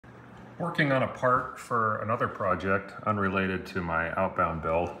Working on a part for another project unrelated to my outbound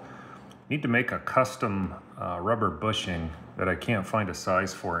build. Need to make a custom rubber bushing that I can't find a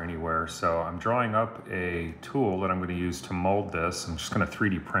size for anywhere. So I'm drawing up a tool that I'm going to use to mold this. I'm just going to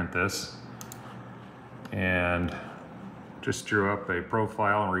 3D print this. And just drew up a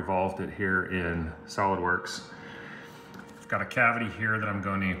profile and revolved it here in SolidWorks. I've got a cavity here that I'm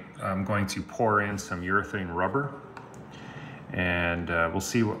going to pour in some urethane rubber. And we'll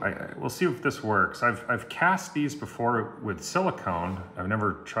see if this works. I've cast these before with silicone. I've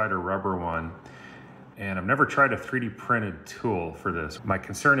never tried a rubber one, and I've never tried a 3D printed tool for this. My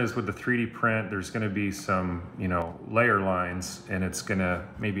concern is with the 3D print, there's going to be some, layer lines, and it's going to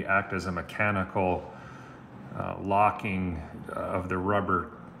maybe act as a mechanical locking of the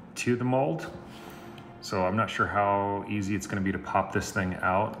rubber to the mold. So I'm not sure how easy it's going to be to pop this thing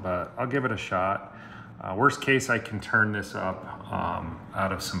out, but I'll give it a shot. Worst case, I can turn this up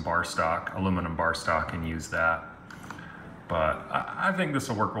out of some bar stock, aluminum bar stock, and use that. But I think this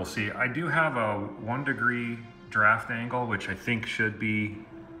will work, we'll see. I do have a 1 degree draft angle, which I think should be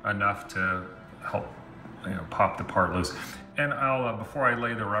enough to help pop the part loose. And I'll, before I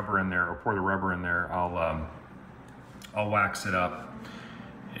lay the rubber in there or pour the rubber in there, I'll wax it up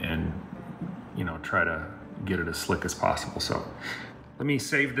and try to get it as slick as possible. So let me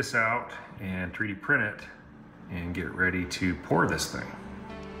save this out and 3D print it and get ready to pour this thing.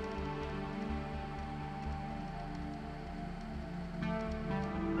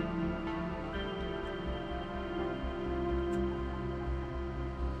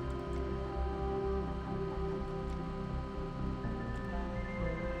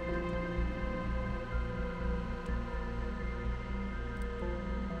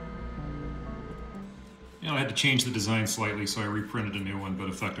 I had to change the design slightly, so I reprinted a new one, but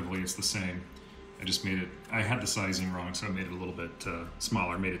effectively it's the same. I just made it, I had the sizing wrong, so I made it a little bit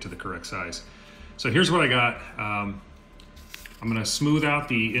smaller, made it to the correct size. So here's what I got. I'm gonna smooth out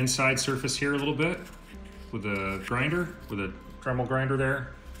the inside surface here a little bit with a grinder, with a Dremel grinder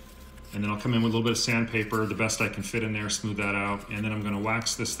there. And then I'll come in with a little bit of sandpaper, the best I can fit in there, smooth that out. And then I'm gonna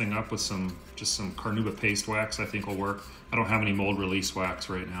wax this thing up with just some Carnauba paste wax I think will work. I don't have any mold release wax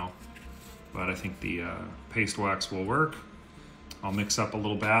right now, but I think the paste wax will work. I'll mix up a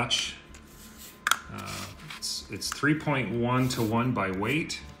little batch. It's 3.1 to 1 by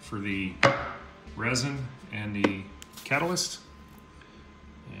weight for the resin and the catalyst.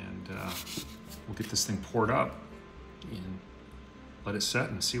 And we'll get this thing poured up and let it set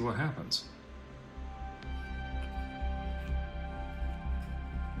and see what happens.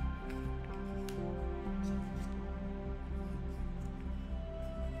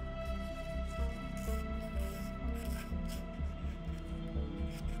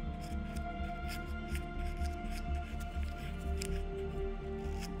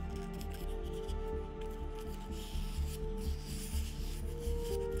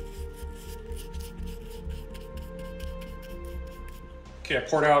 Okay, I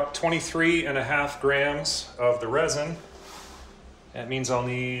poured out 23.5 grams of the resin. That means I'll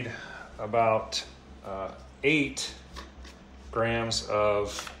need about 8 grams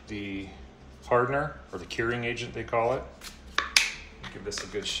of the hardener, or the curing agent they call it. Give this a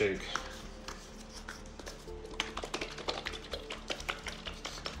good shake.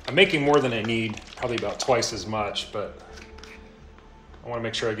 I'm making more than I need, probably about twice as much, but I want to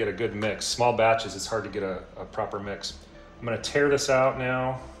make sure I get a good mix. Small batches, it's hard to get a proper mix. I'm gonna tear this out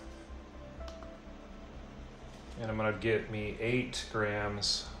now, and I'm gonna get me 8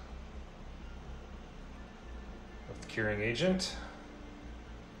 grams of the curing agent.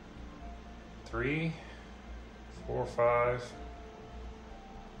 3, 4, 5,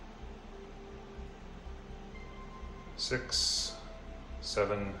 6,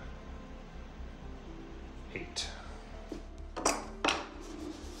 7, 8.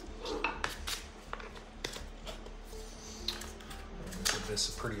 This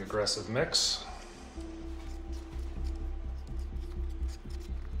is a pretty aggressive mix.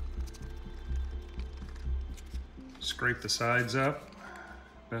 Scrape the sides up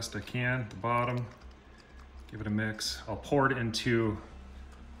best I can, the bottom, give it a mix. I'll pour it into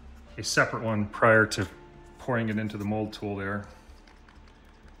a separate one prior to pouring it into the mold tool there.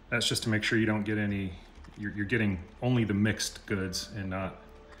 That's just to make sure you don't get any, you're getting only the mixed goods and not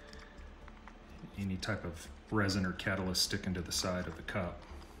any type of resin or catalyst sticking to the side of the cup.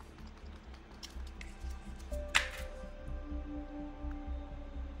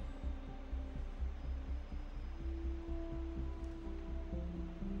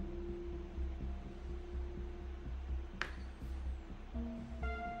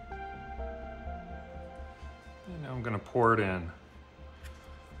 And now I'm going to pour it in.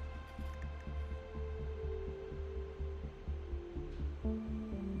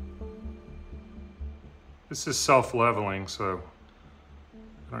 This is self-leveling, so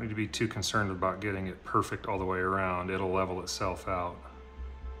I don't need to be too concerned about getting it perfect all the way around. It'll level itself out.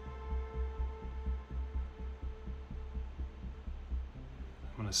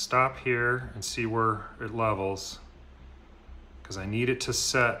 I'm going to stop here and see where it levels, because I need it to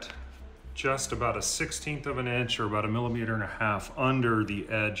set just about 1/16 of an inch or about 1.5 millimeters under the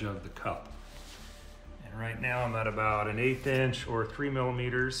edge of the cup. And right now I'm at about 1/8 inch or 3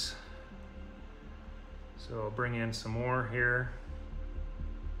 millimeters. So I'll bring in some more here.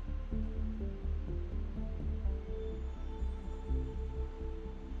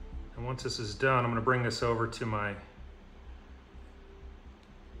 And once this is done, I'm going to bring this over to my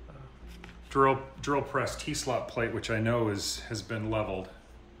drill press T-slot plate, which I know has been leveled,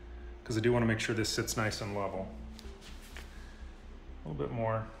 because I do want to make sure this sits nice and level. A little bit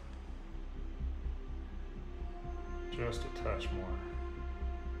more. Just a touch more.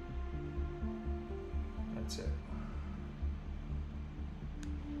 That's it.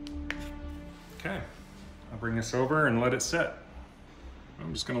 Okay, I'll bring this over and let it set.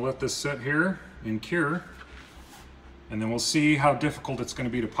 I'm just going to let this sit here and cure, and then we'll see how difficult it's going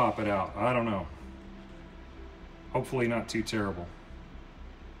to be to pop it out. I don't know. Hopefully not too terrible.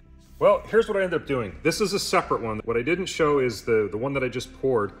 Well, here's what I ended up doing. This is a separate one. What I didn't show is the one that I just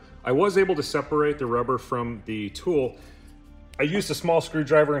poured. I was able to separate the rubber from the tool. I used a small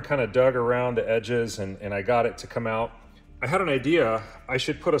screwdriver and kind of dug around the edges, and I got it to come out. I had an idea. I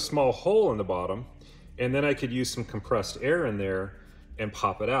should put a small hole in the bottom, and then I could use some compressed air in there and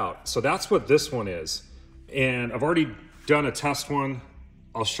pop it out. So that's what this one is. And I've already done a test one.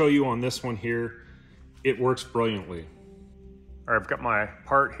 I'll show you on this one here. It works brilliantly. All right, I've got my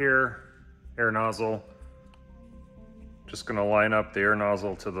part here, air nozzle. Just gonna line up the air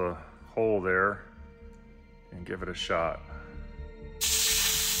nozzle to the hole there and give it a shot.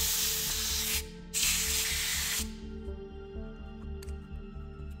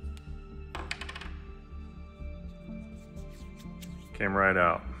 Came right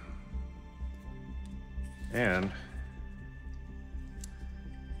out. And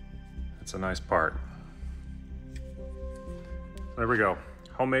it's a nice part. There we go.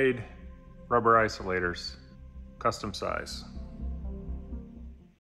 Homemade rubber isolators, custom size.